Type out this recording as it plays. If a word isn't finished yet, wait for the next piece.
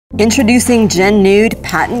Introducing Gen Nude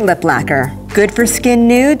PatenLip Laquer. Good for skin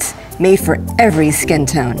nudes, made for every skin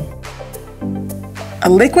tone. A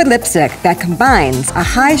liquid lipstick that combines a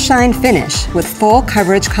high shine finish with full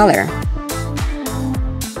coverage color.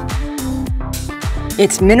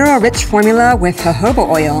 Its mineral-rich formula with jojoba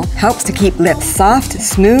oil helps to keep lips soft,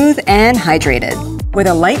 smooth, and hydrated. With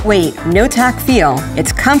a lightweight, no-tack feel,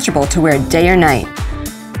 it's comfortable to wear day or night.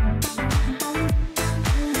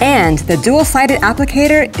 And the dual-sided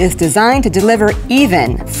applicator is designed to deliver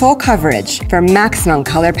even, full coverage for maximum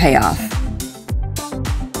color payoff.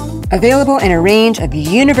 Available in a range of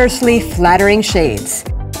universally flattering shades.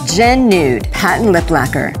 Gen Nude PatenLip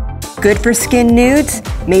Laquer. Good for skin nudes,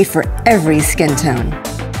 made for every skin tone.